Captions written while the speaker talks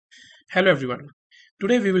Hello everyone.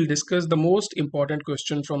 Today we will discuss the most important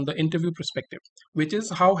question from the interview perspective, which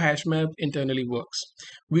is how HashMap internally works.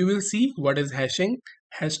 We will see what is hashing,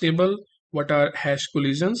 hash table, what are hash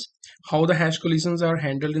collisions, how the hash collisions are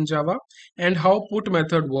handled in Java, and how put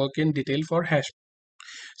method work in detail for hash.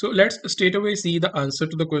 So let's straight away see the answer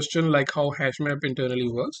to the question like how HashMap internally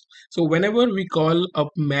works. So whenever we call a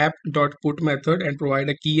map.put method and provide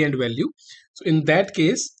a key and value, so in that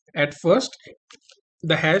case, at first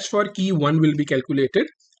the hash for key 1 will be calculated,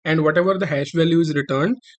 and whatever the hash value is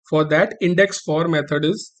returned, for that index for method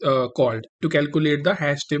is called to calculate the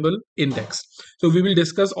hash table index. So we will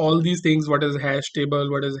discuss all these things, what is hash table,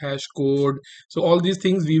 what is hash code. So all these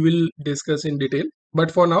things we will discuss in detail, but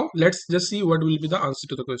for now let's just see what will be the answer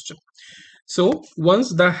to the question. So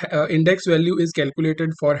once the index value is calculated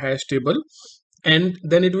for hash table, and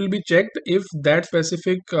then it will be checked if that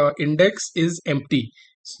specific index is empty,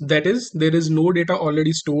 that is there is no data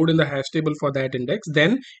already stored in the hash table for that index,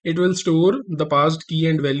 then it will store the passed key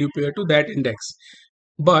and value pair to that index.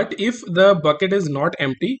 But if the bucket is not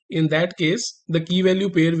empty, in that case the key value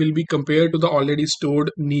pair will be compared to the already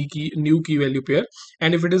stored new key value pair,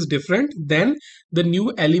 and if it is different, then the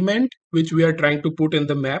new element which we are trying to put in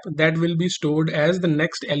the map, that will be stored as the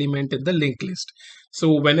next element in the linked list.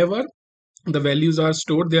 So whenever the values are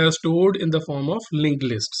stored, they are stored in the form of linked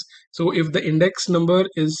lists. So if the index number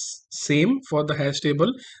is same for the hash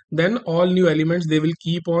table, then all new elements, they will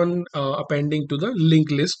keep on appending to the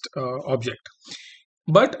linked list object.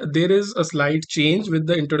 But there is a slight change with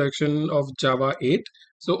the introduction of Java 8.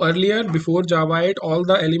 So earlier, before Java 8, all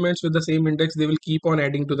the elements with the same index, they will keep on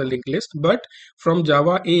adding to the linked list. But from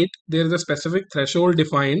Java 8, there is a specific threshold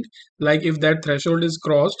defined. Like if that threshold is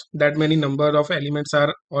crossed, that many number of elements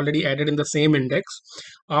are already added in the same index.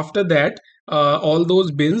 After that, all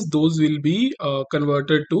those bins, those will be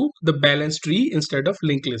converted to the balanced tree instead of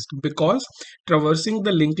linked list, because traversing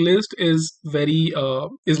the linked list is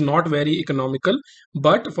not very economical.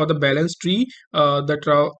 But for the balanced tree,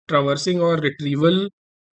 the traversing or retrieval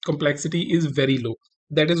complexity is very low.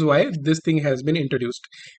 That is why this thing has been introduced.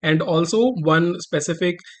 And also one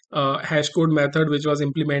specific hash code method which was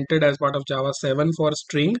implemented as part of Java 7 for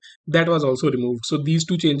string, that was also removed. So these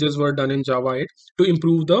two changes were done in Java 8 to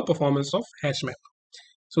improve the performance of HashMap.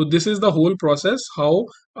 So this is the whole process how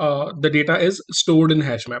the data is stored in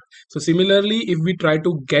HashMap. So similarly, if we try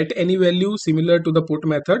to get any value similar to the put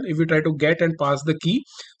method, if we try to get and pass the key,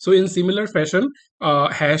 so in similar fashion,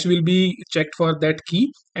 hash will be checked for that key,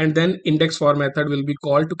 and then index for method will be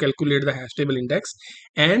called to calculate the hash table index.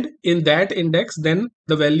 And in that index, then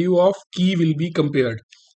the value of key will be compared.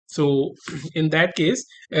 So in that case,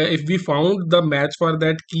 if we found the match for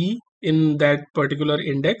that key in that particular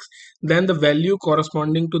index, then the value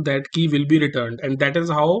corresponding to that key will be returned, and that is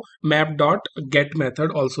how map.get method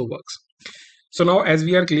also works. So now, as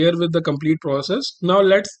we are clear with the complete process, now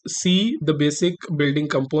let's see the basic building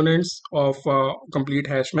components of complete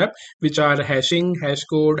hash map, which are hashing, hash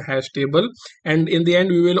code, hash table, and in the end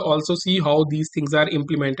we will also see how these things are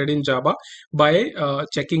implemented in Java by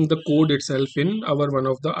checking the code itself in our one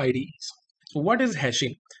of the IDEs. So what is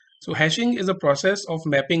hashing? So hashing is a process of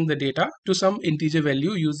mapping the data to some integer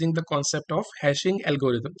value using the concept of hashing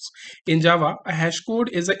algorithms. In Java, a hash code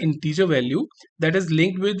is an integer value that is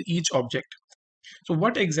linked with each object. So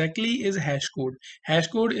what exactly is hash code? Hash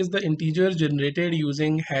code is the integer generated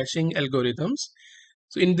using hashing algorithms.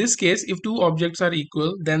 So in this case, if two objects are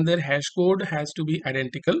equal, then their hash code has to be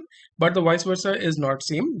identical, but the vice versa is not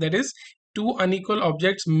same. That is, two unequal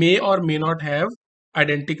objects may or may not have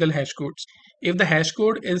identical hash codes. If the hash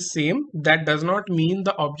code is same, that does not mean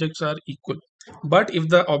the objects are equal. But if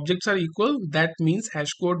the objects are equal, that means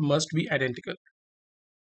hash code must be identical.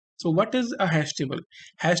 So what is a hash table?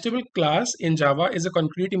 Hash table class in Java is a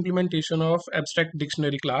concrete implementation of abstract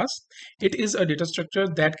dictionary class. It is a data structure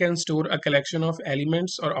that can store a collection of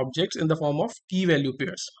elements or objects in the form of key value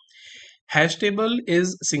pairs. Hash table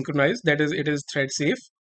is synchronized, that is, it is thread safe.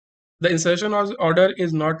 The insertion order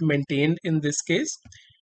is not maintained in this case.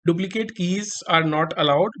 Duplicate keys are not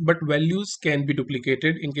allowed, but values can be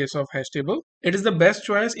duplicated in case of hash table. It is the best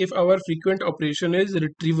choice if our frequent operation is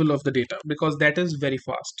retrieval of the data, because that is very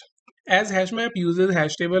fast. As HashMap uses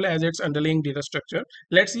hash table as its underlying data structure,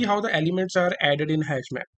 let's see how the elements are added in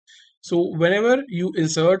HashMap. So whenever you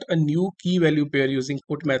insert a new key value pair using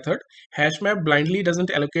put method, HashMap blindly doesn't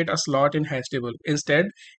allocate a slot in hash table. Instead,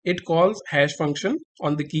 it calls hash function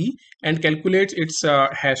on the key and calculates its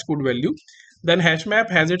hash code value. Then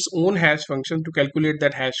HashMap has its own hash function to calculate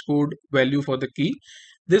that hash code value for the key.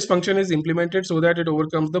 This function is implemented so that it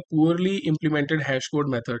overcomes the poorly implemented hash code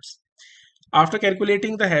methods. After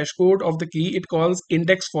calculating the hash code of the key, it calls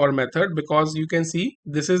index for method, because you can see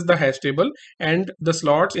this is the hash table and the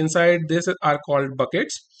slots inside this are called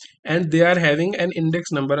buckets, and they are having an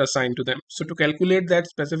index number assigned to them. So to calculate that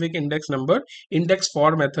specific index number, index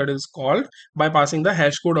for method is called by passing the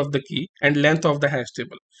hash code of the key and length of the hash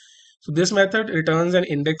table. So this method returns an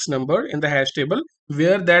index number in the hash table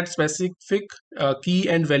where that specific key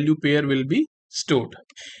and value pair will be stored.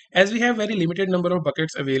 As we have very limited number of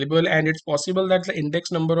buckets available and it's possible that the index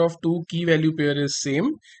number of two key value pair is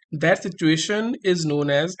same, that situation is known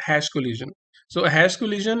as hash collision. So a hash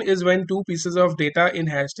collision is when two pieces of data in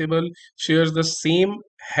hash table shares the same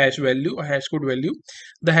hash value or hash code value.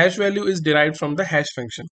 The hash value is derived from the hash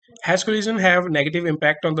function. Hash collision have negative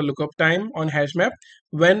impact on the lookup time on HashMap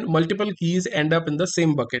when multiple keys end up in the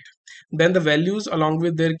same bucket. Then the values along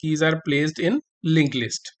with their keys are placed in linked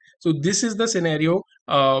list. So this is the scenario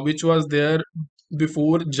which was there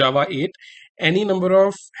before Java 8. Any number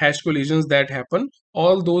of hash collisions that happen,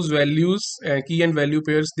 all those values, key and value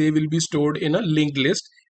pairs, they will be stored in a linked list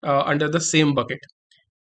under the same bucket.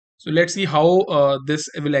 So let's see how this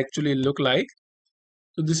will actually look like.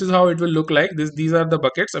 So this is how it will look like. These are the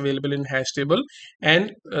buckets available in hash table,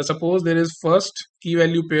 and suppose there is first key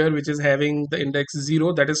value pair which is having the index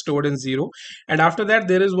 0, that is stored in 0, and after that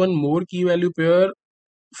there is one more key value pair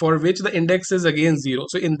for which the index is again 0.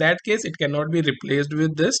 So in that case it cannot be replaced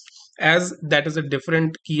with this, as that is a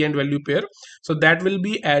different key and value pair. So that will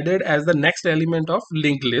be added as the next element of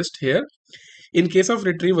linked list here. In case of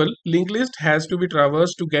retrieval, linked list has to be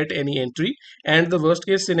traversed to get any entry, and the worst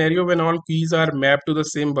case scenario, when all keys are mapped to the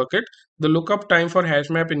same bucket, the lookup time for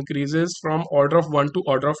HashMap increases from order of 1 to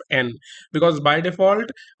order of n, because by default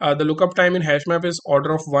the lookup time in HashMap is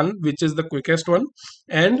order of 1, which is the quickest one.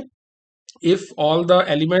 And if all the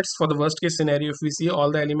elements, for the worst case scenario, if we see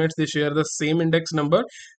all the elements they share the same index number,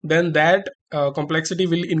 then that complexity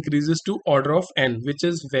will increases to order of n, which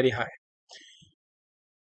is very high.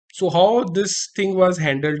 So how this thing was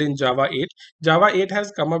handled in Java 8? Java 8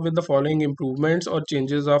 has come up with the following improvements or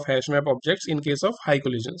changes of HashMap objects in case of high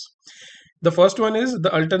collisions. The first one is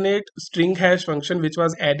the alternate string hash function, which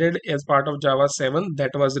was added as part of Java 7,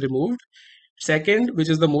 that was removed. Second, which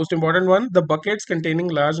is the most important one, the buckets containing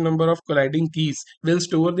large number of colliding keys will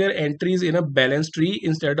store their entries in a balanced tree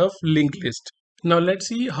instead of linked list. Now let's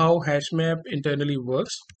see how HashMap internally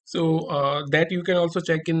works. So that you can also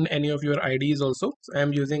check in any of your IDs also.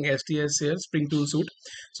 I'm using STS here, Spring Tool Suite.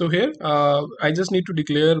 So here I just need to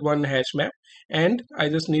declare one HashMap, and I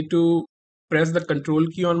just need to press the control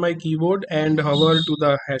key on my keyboard and hover to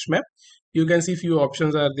the HashMap. You can see few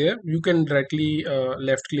options are there. You can directly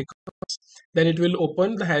left click, then it will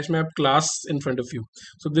open the HashMap class in front of you.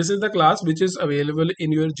 So this is the class which is available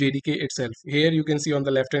in your JDK itself. Here you can see on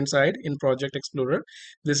the left hand side in Project Explorer,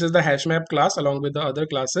 this is the HashMap class along with the other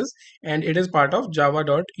classes, and it is part of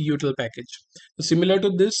java.util package. So similar to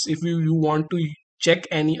this, if you want to check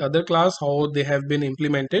any other class how they have been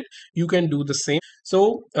implemented, you can do the same.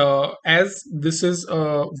 So as this is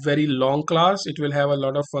a very long class, it will have a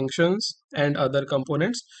lot of functions and other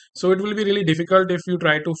components, so it will be really difficult if you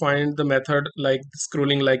try to find the method like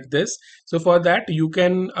scrolling like this. So for that you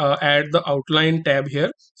can add the outline tab here.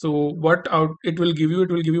 So what out it will give you,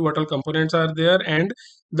 it will give you what all components are there and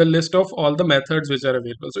the list of all the methods which are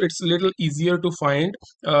available. So it's a little easier to find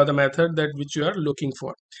the method that which you are looking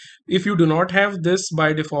for. If you do not have this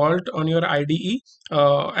by default on your IDE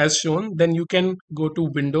as shown, then you can go to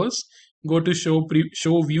Windows, go to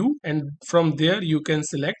show view, and from there you can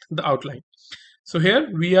select the outline. So here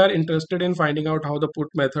we are interested in finding out how the put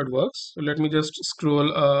method works. So let me just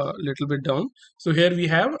scroll a little bit down. So here we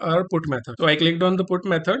have our put method. So I clicked on the put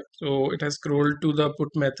method. So it has scrolled to the put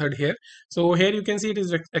method here. So here you can see it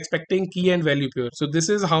is expecting key and value pair. So this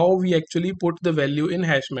is how we actually put the value in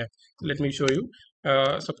HashMap. So let me show you.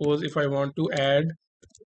 Suppose if I want to add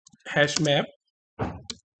HashMap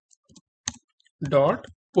dot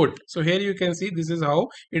put. So here you can see this is how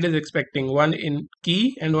it is expecting one in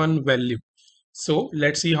key and one value. So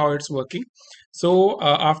let's see how it's working. So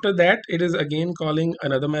after that it is again calling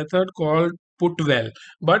another method called putVal,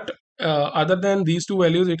 but other than these two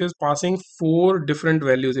values, it is passing four different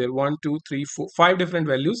values here, 1 2 3 4 5 different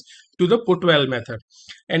values to the putVal method.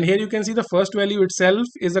 And here you can see the first value itself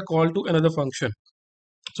is a call to another function.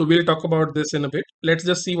 So we'll talk about this in a bit. Let's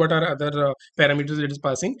just see what are other parameters it is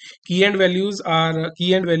passing. Key and values are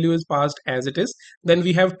key and value is passed as it is. Then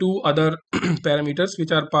we have two other parameters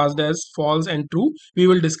which are passed as false and true. We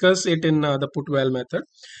will discuss it in the putVal method.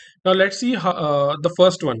 Now let's see how, the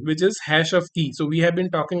first one, which is hash of key. So we have been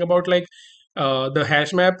talking about like the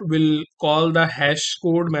hash map will call the hash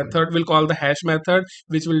code method, will call the hash method,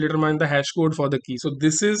 which will determine the hash code for the key. So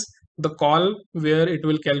this is the call where it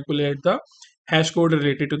will calculate the hash code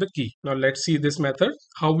related to the key. Now let's see this method.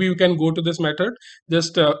 How we can go to this method?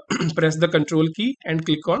 Just press the control key and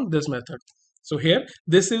click on this method. So here,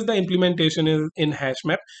 this is the implementation in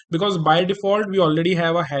HashMap, because by default we already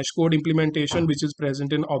have a hash code implementation which is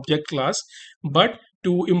present in object class. But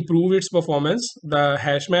to improve its performance, the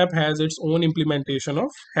HashMap has its own implementation of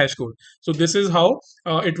hash code. So this is how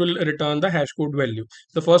it will return the hash code value.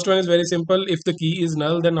 The first one is very simple. If the key is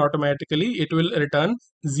null, then automatically it will return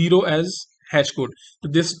 0 as hash code.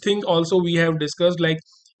 So this thing also we have discussed, like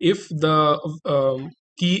if the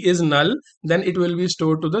key is null, then it will be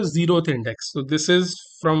stored to the 0th index. So this is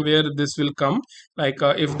from where this will come. Like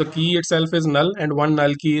if the key itself is null and one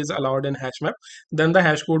null key is allowed in HashMap, then the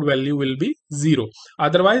hash code value will be 0.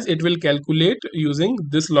 Otherwise, it will calculate using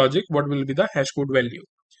this logic what will be the hash code value.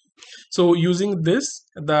 So using this,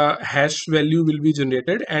 the hash value will be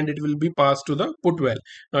generated and it will be passed to the putwell.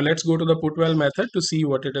 Now let's go to the putwell method to see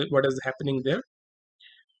what is happening there.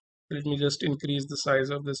 Let me just increase the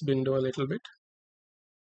size of this window a little bit.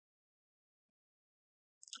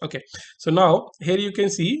 Okay, so now here you can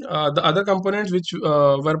see the other components which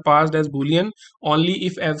were passed as boolean only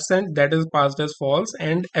if absent, that is passed as false,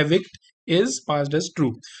 and evict is passed as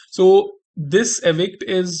true. So this evict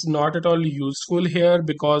is not at all useful here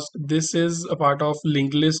because this is a part of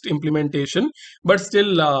linked list implementation, but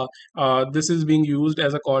still this is being used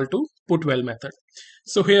as a call to putwell method.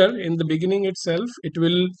 So here in the beginning itself, it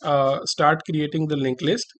will start creating the linked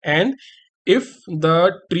list, and if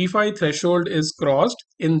the tree-fi threshold is crossed,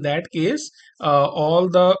 in that case all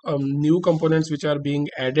the new components which are being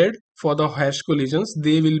added for the hash collisions,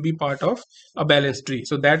 they will be part of a balanced tree.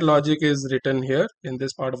 So that logic is written here in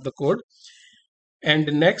this part of the code.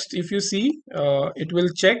 And next, if you see, it will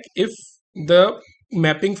check if the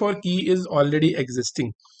mapping for key is already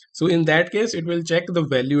existing. So in that case, it will check the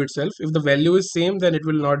value itself. If the value is same, then it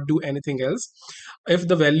will not do anything else. If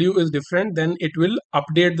the value is different, then it will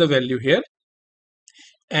update the value here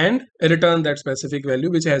and return that specific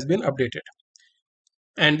value which has been updated.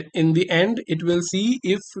 And in the end, it will see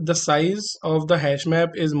if the size of the hash map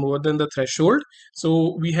is more than the threshold.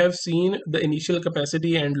 So we have seen the initial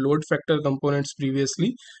capacity and load factor components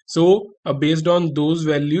previously. So based on those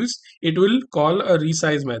values, it will call a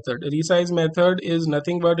resize method. A resize method is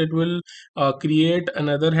nothing but it will create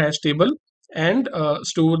another hash table and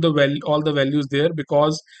store the value, all the values there,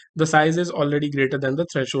 because the size is already greater than the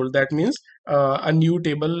threshold. That means a new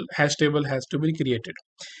table, hash table, has to be created.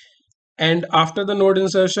 And after the node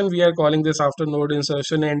insertion, we are calling this after node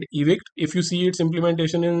insertion and evict. If you see its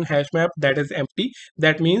implementation in HashMap, that is empty.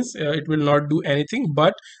 That means it will not do anything.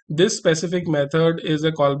 But this specific method is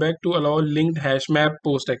a callback to allow linked HashMap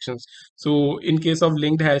post actions. So in case of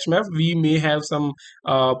linked HashMap, we may have some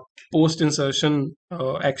post insertion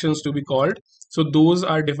actions to be called. So those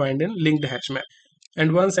are defined in linked HashMap.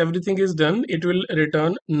 And once everything is done, it will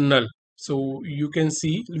return null. So you can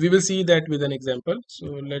see, we will see that with an example.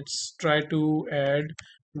 So let's try to add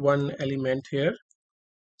one element here.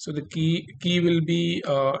 So the key will be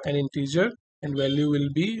an integer and value will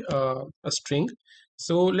be a string.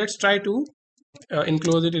 So let's try to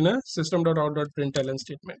enclose it in a system.out.println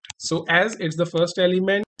statement. So as it's the first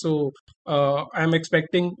element, so I'm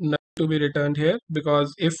expecting null to be returned here,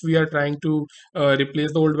 because if we are trying to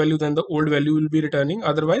replace the old value, then the old value will be returning,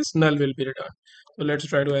 otherwise null will be returned. So let's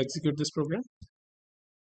try to execute this program.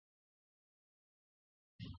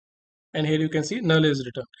 And here you can see null is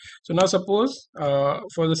returned. So now suppose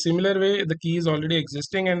for the similar way, the key is already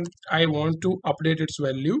existing and I want to update its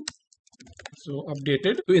value. So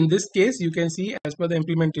updated. So in this case, you can see as per the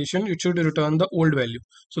implementation, it should return the old value.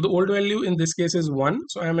 So the old value in this case is 1.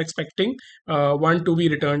 So I am expecting 1 to be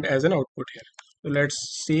returned as an output here. So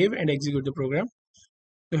let's save and execute the program.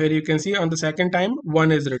 So here you can see on the second time,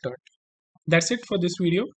 1 is returned. That's it for this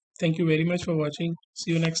video. Thank you very much for watching.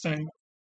 See you next time.